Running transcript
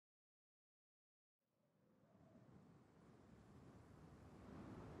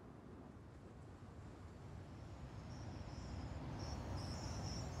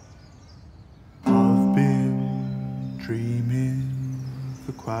dreaming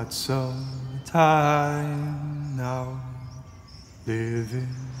for quite some time now, living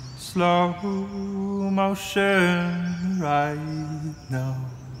slow motion right now.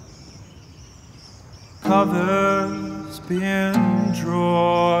 Covers being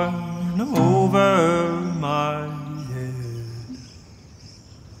drawn over my head.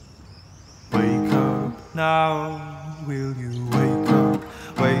 Wake up now, will you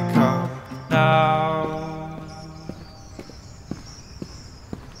wake up now?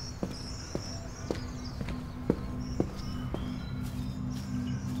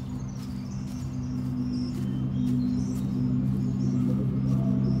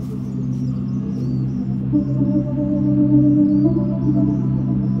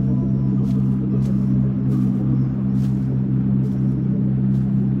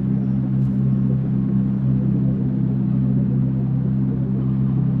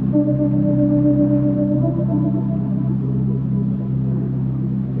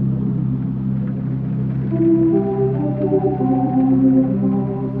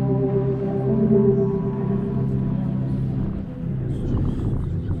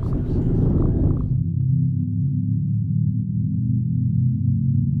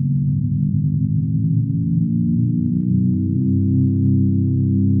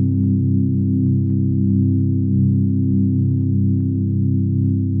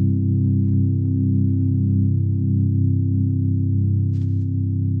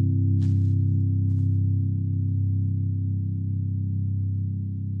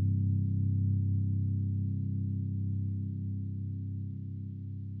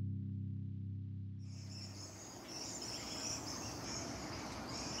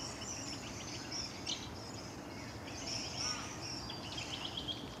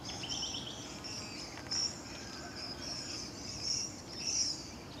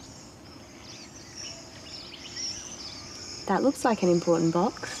 That looks like an important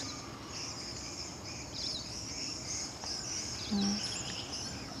box.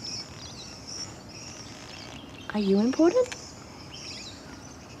 Are you important?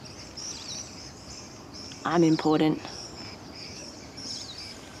 I'm important.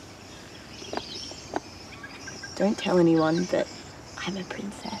 Don't tell anyone, but I'm a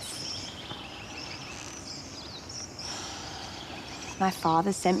princess. My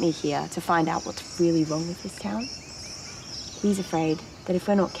father sent me here to find out what's really wrong with this town. He's afraid that if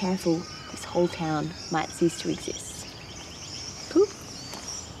we're not careful, this whole town might cease to exist. Poop.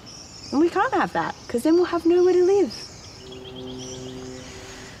 And we can't have that, because then we'll have nowhere to live.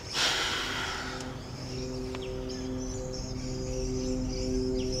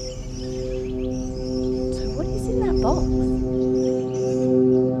 So what is in that box?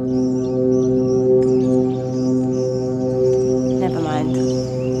 Never mind.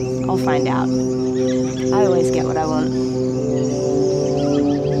 I'll find out. I always get what I want.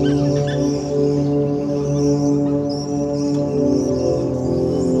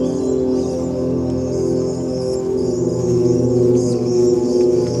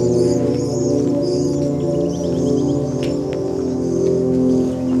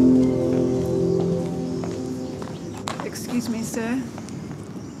 Excuse me, sir.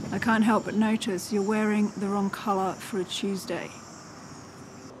 I can't help but notice you're wearing the wrong colour for a Tuesday.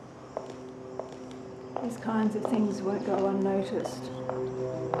 These kinds of things won't go unnoticed.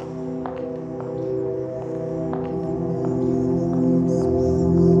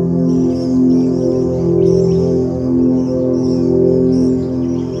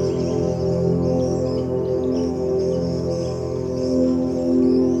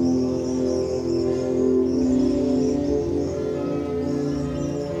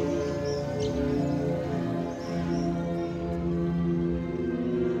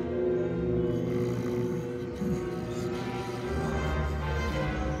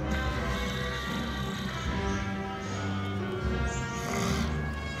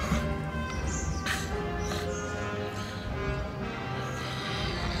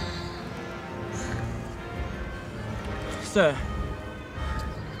 Sir,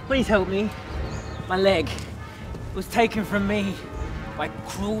 please help me. My leg was taken from me by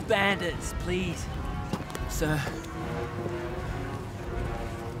cruel bandits, please. Sir.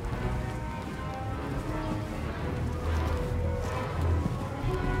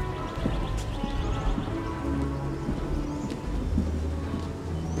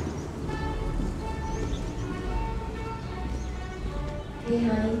 Hey,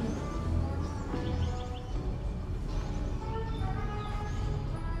 honey.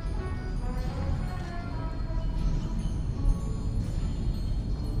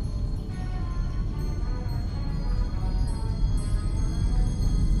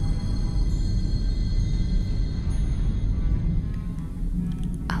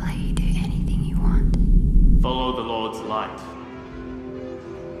 follow the Lord's light.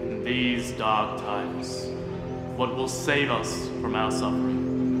 In these dark times, what will save us from our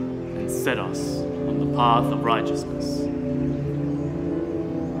suffering and set us on the path of righteousness?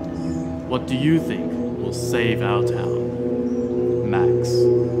 What do you think will save our town, Max?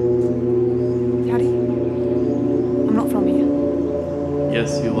 Daddy? I'm not from here.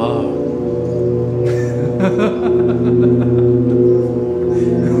 Yes, you are.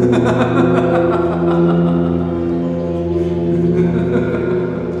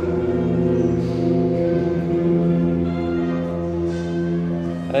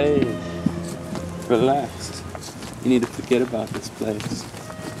 Hey, relax. You need to forget about this place.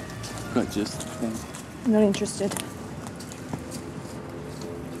 Not just think. I'm not interested.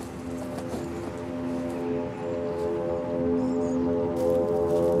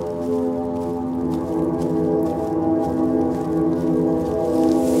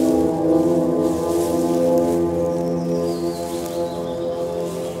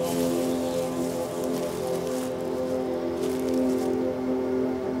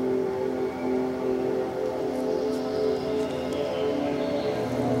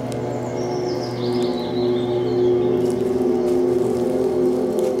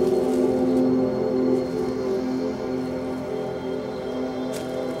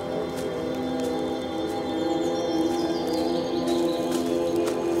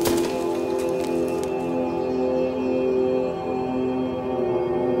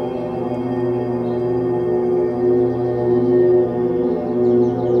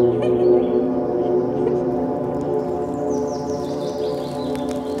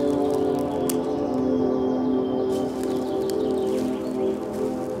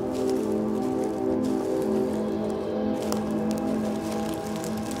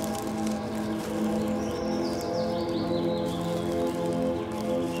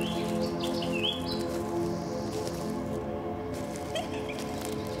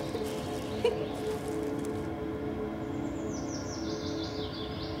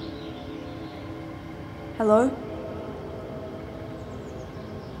 Hello?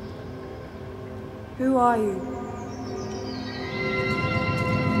 Who are you?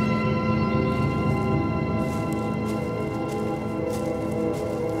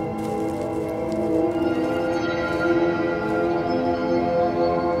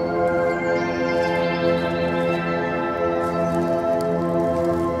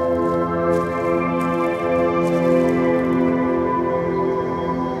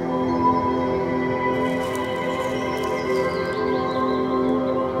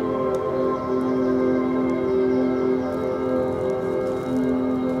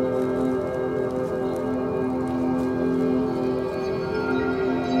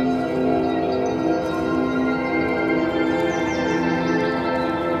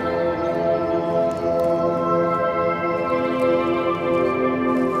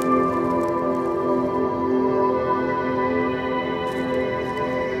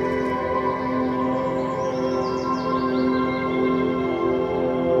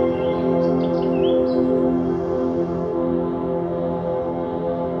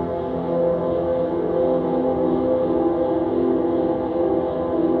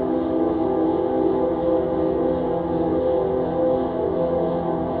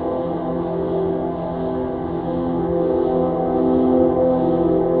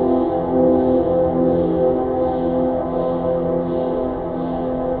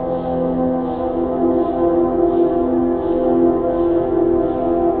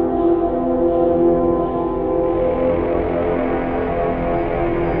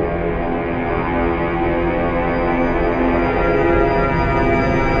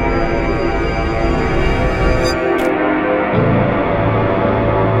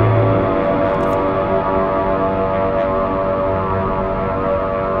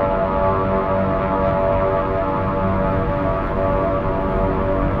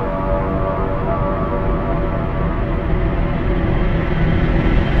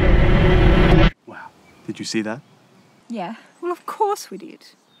 Did you see that? Yeah, well, of course we did.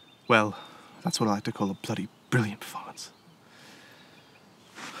 Well, that's what I like to call a bloody brilliant performance.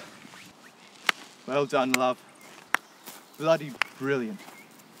 Well done, love. Bloody brilliant.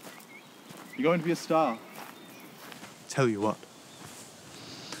 You're going to be a star. Tell you what.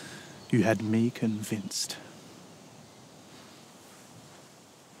 You had me convinced.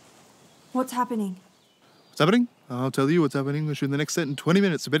 What's happening? What's happening? I'll tell you what's happening. We're shooting the next set in 20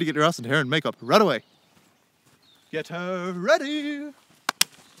 minutes, so better get your ass in hair and makeup right away. Get her ready!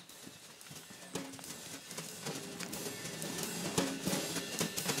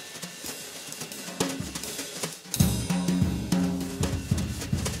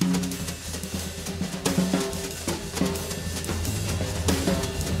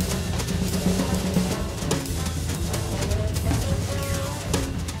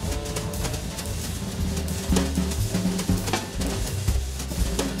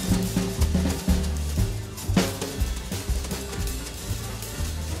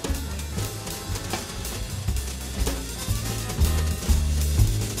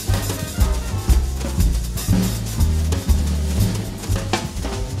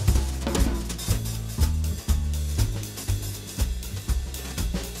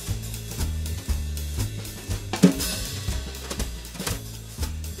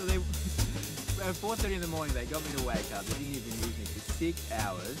 4:30 in the morning, they got me to wake up. They didn't even use me for 6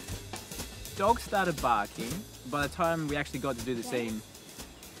 hours. Dogs started barking. By the time we actually got to do the scene...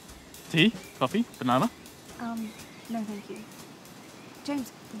 Tea? Coffee? Banana? No thank you.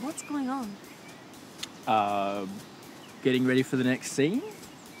 James, what's going on? Getting ready for the next scene?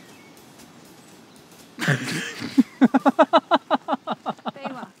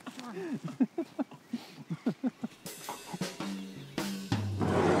 Bayla, come on.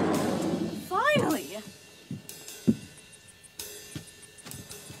 Finally!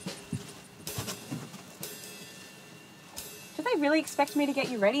 Did they really expect me to get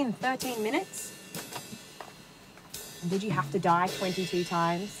you ready in 13 minutes? And did you have to die 22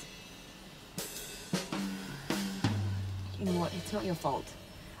 times? You know what? It's not your fault.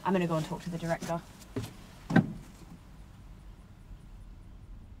 I'm gonna go and talk to the director.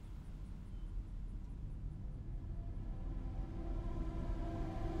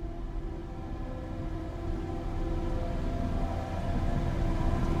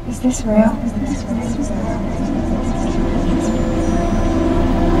 Is this real?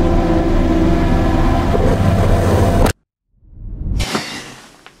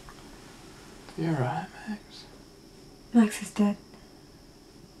 You're right, Max. Max is dead.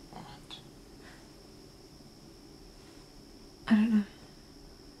 What? I don't know.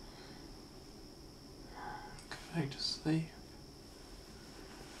 Go back to sleep.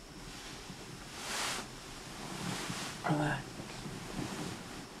 Relax.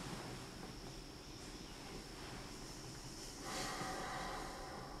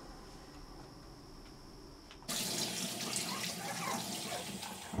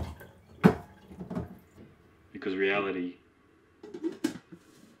 Because reality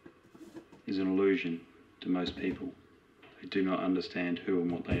is an illusion to most people. They do not understand who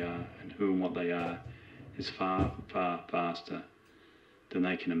and what they are, and who and what they are is far, far faster than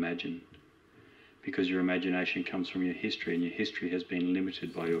they can imagine. Because your imagination comes from your history, and your history has been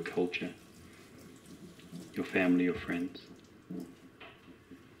limited by your culture, your family, your friends.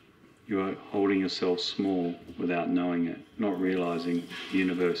 You are holding yourself small without knowing it, not realizing the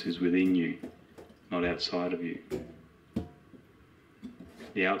universe is within you, not outside of you.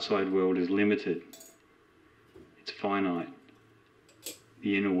 The outside world is limited. It's finite.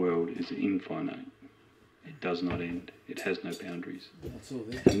 The inner world is infinite. It does not end. It has no boundaries.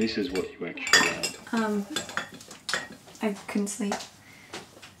 And this is what you actually are. I couldn't sleep.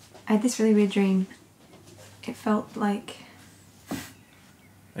 I had this really weird dream. It felt like...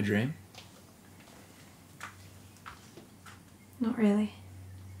 A dream? Not really.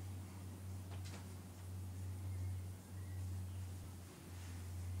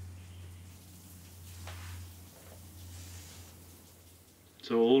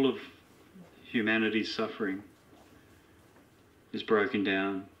 So all of humanity's suffering is broken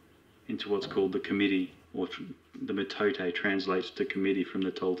down into what's called the committee, or the Mitoté translates to committee from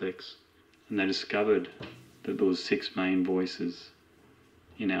the Toltecs. And they discovered that there was 6 main voices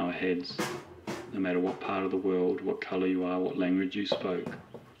in our heads. No matter what part of the world, what colour you are, what language you spoke,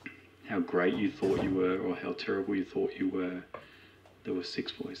 how great you thought you were or how terrible you thought you were, there were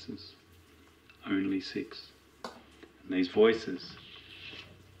 6 voices. Only 6. And these voices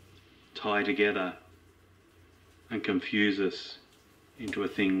tie together and confuse us into a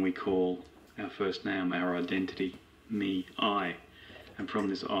thing we call our first name, our identity, me, I. And from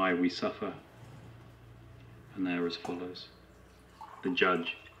this I we suffer. And they are as follows. The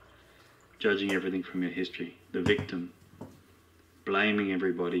judge, judging everything from your history. The victim, blaming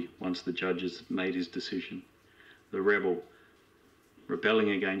everybody once the judge has made his decision. The rebel,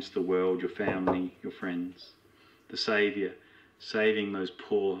 rebelling against the world, your family, your friends. The saviour, saving those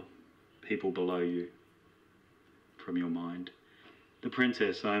poor people below you from your mind. The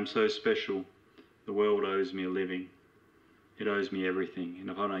princess, I am so special. The world owes me a living. It owes me everything, and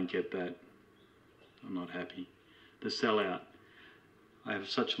if I don't get that, I'm not happy. The sellout, I have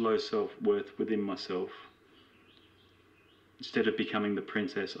such low self-worth within myself. Instead of becoming the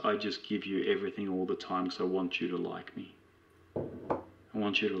princess, I just give you everything all the time because I want you to like me. I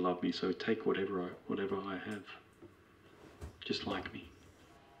want you to love me, so take whatever I have. Just like me.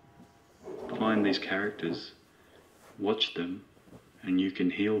 Find these characters, watch them, and you can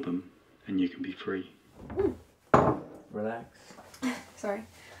heal them, and you can be free. Relax. Sorry.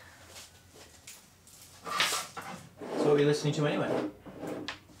 So what are you listening to anyway?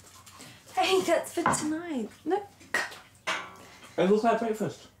 Hey, that's for tonight. No. It looks like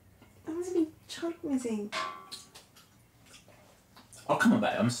breakfast. I want to be chunk missing. Oh, come on,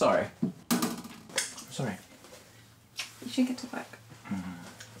 babe. I'm sorry. I'm sorry. You should get to work.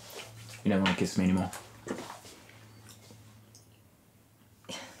 You don't want to kiss me anymore.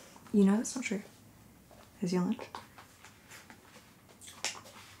 You know that's not true. Has your lunch?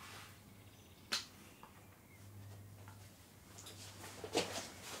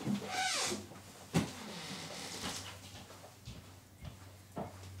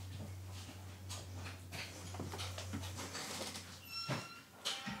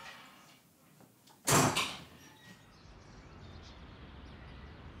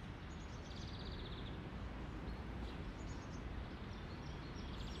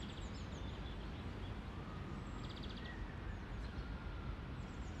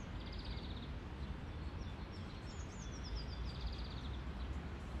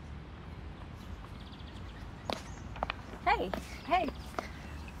 Hey, hey.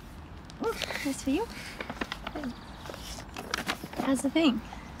 Ooh, this for you. Hey. How's the thing?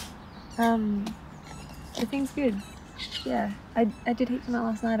 The thing's good. Yeah, I did heat from that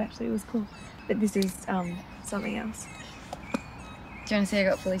last night actually, it was cool. But this is, something else. Do you want to see I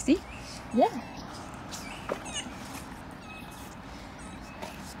got fully see? Yeah.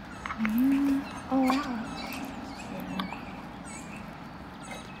 Oh wow.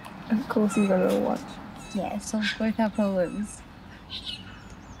 Of course you've got a little watch. Yeah, it solves both our problems.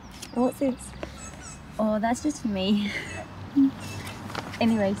 What's this? Oh, that's just for me.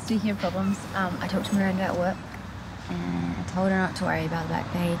 Anyway, speaking of problems, I talked to Miranda at work and I told her not to worry about the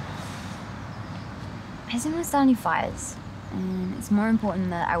back pay. I just don't want to start any fires, and it's more important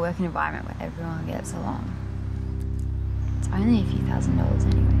that I work in an environment where everyone gets along. It's only a few $1,000s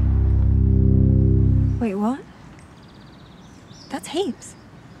anyway. Wait, what? That's heaps.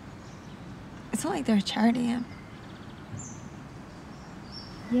 It's not like they're a charity, Em.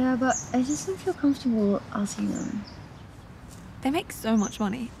 Yeah, but I just don't feel comfortable asking them. They make so much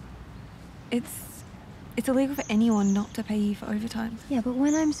money. It's illegal for anyone not to pay you for overtime. Yeah, but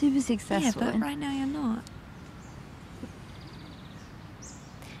when I'm super successful... Yeah, but right now you're not.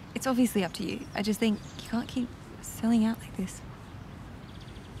 It's obviously up to you. I just think you can't keep selling out like this.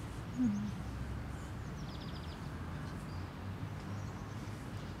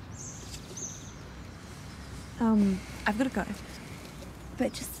 I've got to go.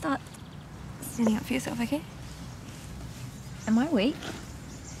 But just start standing up for yourself, okay? Am I weak?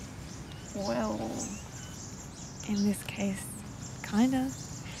 Well, in this case, kinda.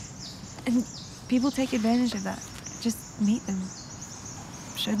 And people take advantage of that. Just meet them.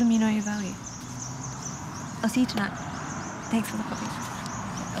 Show them you know your value. I'll see you tonight. Thanks for the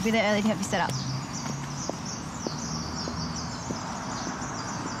coffee. I'll be there early to help you set up.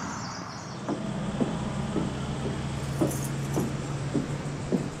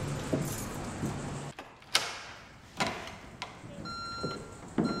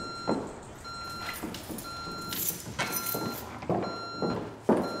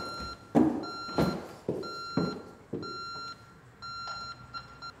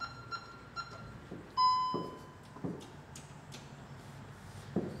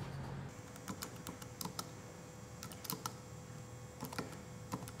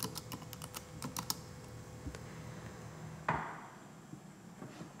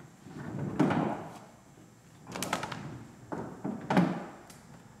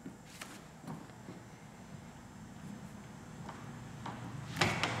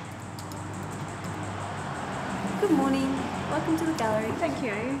 Good morning. Welcome to the gallery. Thank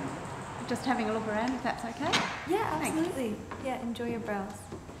you. Just having a look around, if that's okay? Yeah, absolutely. Yeah, enjoy your browse.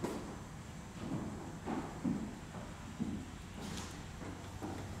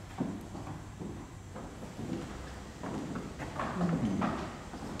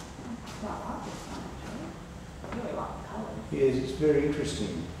 Yes, it's very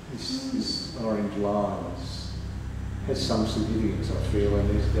interesting. This orange line has some significance, I feel, and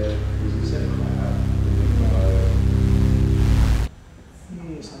there's this cloud.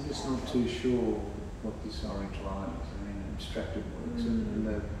 Yes, I'm just not too sure what this orange line is. I mean, abstracted works and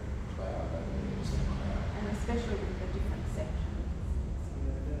the cloud, I mean, it's a cloud. And especially with the different sections.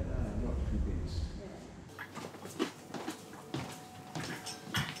 No, I'm not convinced.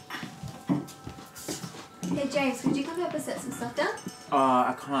 Hey James, could you come help us set some stuff down?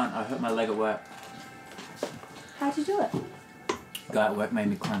 I can't. I hurt my leg at work. How'd you do it? Guy at work made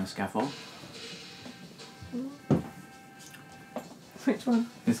me climb a scaffold. Which one?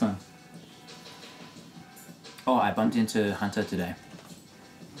 This one. Oh, I bumped into Hunter today.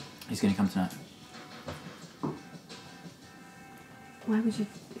 He's gonna come tonight. Why would you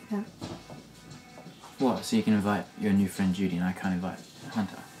do that? What? So you can invite your new friend Judy and I can't invite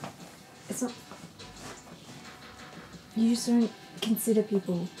Hunter? It's not... You just don't consider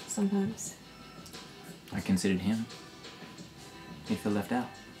people sometimes. I considered him. He'd feel left out.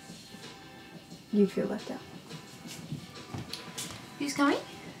 You'd feel left out. Who's coming?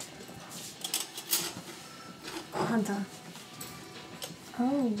 Hunter.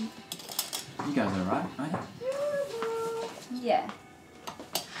 Oh. You guys are alright, aren't you? Yeah.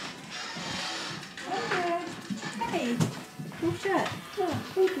 Hey, cool shirt. Oh,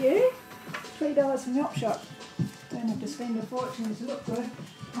 thank you. $3 from the op shop. Don't have to spend a fortune to look good.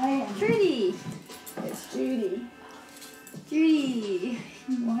 Hey, Trudy. it's Judy. Judy.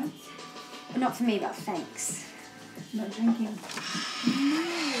 What? Not for me, but thanks. Not drinking.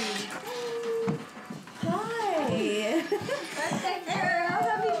 Hi. Birthday girl.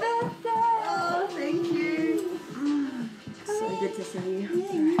 Happy birthday. Oh, thank you. So good to see you.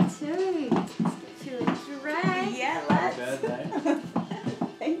 Yeah, you too. Let's get you a drink. Yeah, let's. Birthday.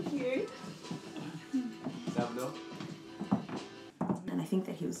 Thank you. Salvador. And I think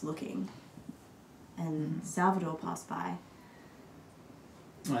that he was looking, and Salvador passed by.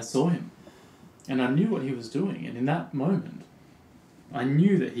 I saw him, and I knew what he was doing, and in that moment, I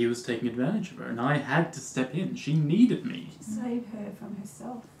knew that he was taking advantage of her, and I had to step in. She needed me. Save her from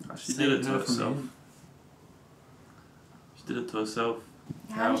herself. She did it to Saved her from herself. him. She did it to herself.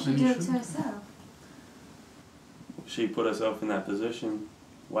 How did she do it to herself? She put herself in that position.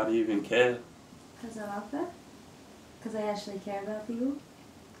 Why do you even care? Because I love her? Because I actually care about people?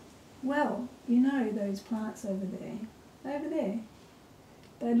 Well, you know those plants over there. Over there.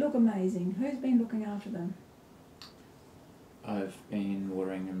 They look amazing. Who's been looking after them? I've been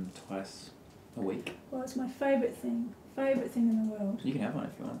watering them twice a week. Well, it's my favourite thing. Favourite thing in the world. You can have one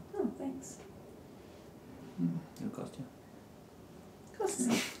if you want. Oh, thanks. It'll cost you. Cost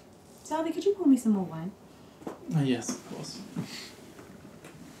me. Salvi, could you pour me some more wine? Oh, yes, of course.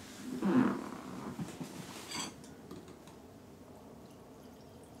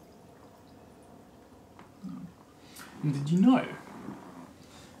 And did you know,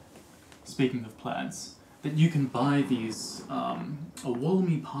 speaking of plants, that you can buy these, a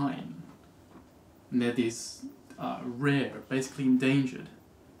Walmy pine, and they're these rare, basically endangered,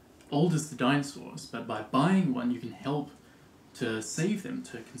 old as the dinosaurs, but by buying one you can help to save them,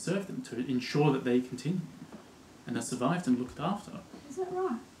 to conserve them, to ensure that they continue and are survived and looked after. Is that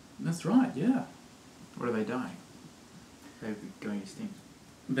right? That's right, yeah. What are they dying? They're going extinct.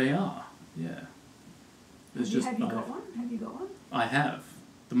 They are, yeah. There's Have you, just have you got one? Have you got one? I have.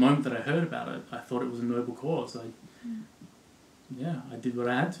 The moment that I heard about it, I thought it was a noble cause. Yeah, I did what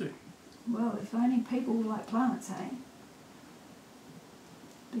I had to. Well, if only people like plants, eh?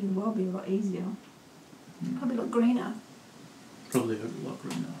 The world be a lot easier. Probably a lot greener. Probably a lot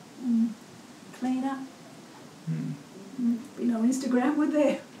greener. Cleaner. Be no Instagram, would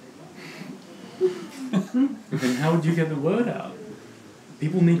there? Then how would you get the word out?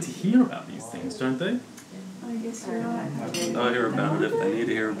 People need to hear about these things, don't they? I guess you're right. They'll hear about it if they need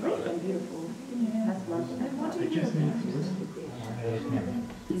to hear about it. Yeah. And what do you do about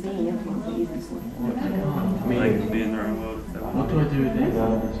They can be in their own world if they want. What do I do with this?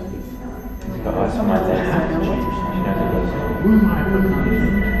 Got ice on my desk. Who am I for country?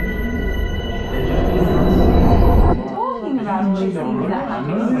 Talking about all these things that happen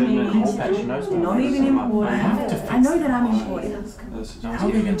to me. Not even important. I know that I'm important. How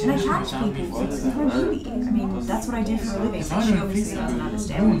are they going to And I do catch without me? people. It's no beauty. I mean, that's what I do for a living. If I She don't obviously think doesn't so,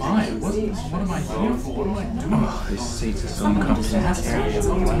 understand. who am I? What am I here for? What am I doing? Oh, these seats are so uncomfortable. My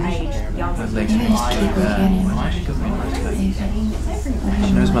legs are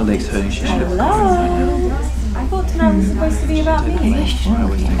She knows my legs hurting. She should have. Hello. I thought tonight was supposed to be about me. Maybe he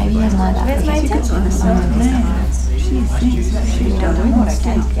doesn't like that. Where's my attention? She's still doing what I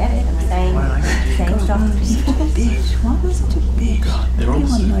can to get it. I'm saying stuff to people. Why was it too big? They're all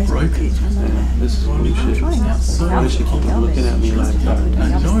so broken. This is bullshit. So Why does she keep looking at me like that? I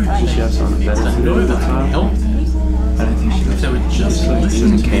know Does she have something better I to do know with that the I can time? help them. I don't think she If does. they would just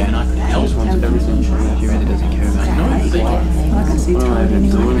listen to me and I could She help just wants them. everything from She me. really doesn't care about I know you. that they can. I can see What am I time even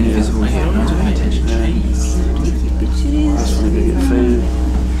anyway. doing here? Invisible They here. don't Not pay attention. attention. I just want to go get food.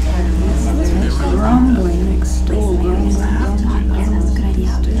 Grumbling next door. Grumbling. Yeah, that's a good idea.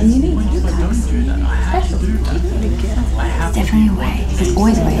 And you need If I don't do that, I have to do that. I have to. Definitely a way. There's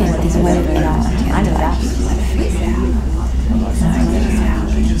always a way. There's a way to figure it out. I know that.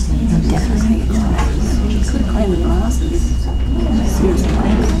 They just need to Definitely figure it out. You could clean the glasses.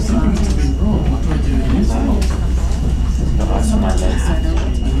 Seriously. something to be wrong. What do I do with this? Got ice on my legs. I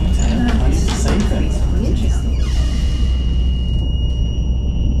need to save them.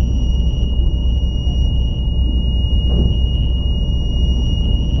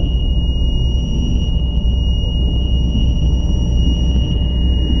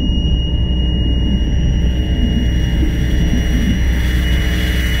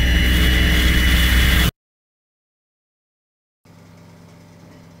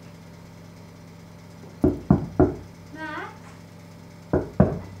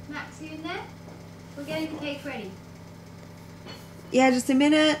 See you in there? We're getting the cake ready. Yeah, just a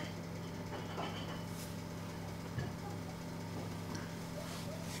minute.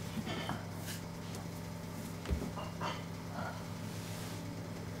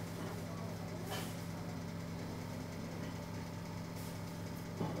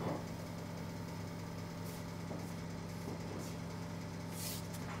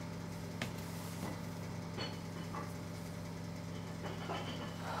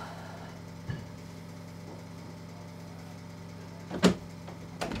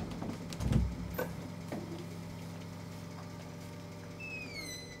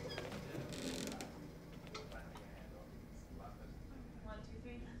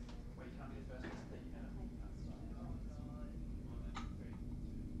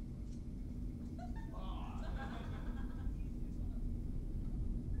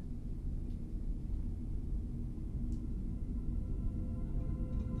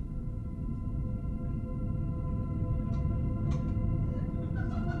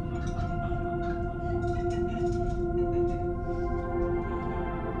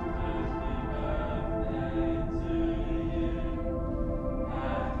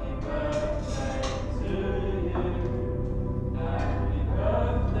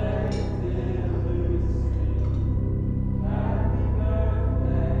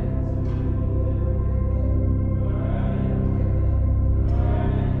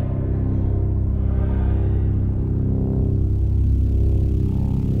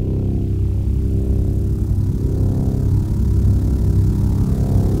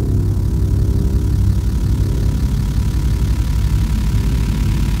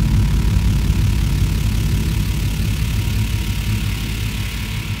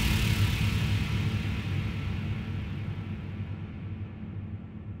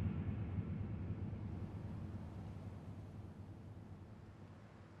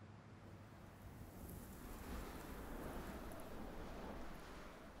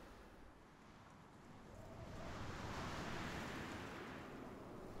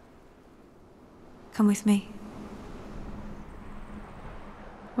 Come with me.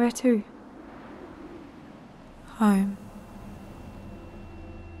 Where to? Home.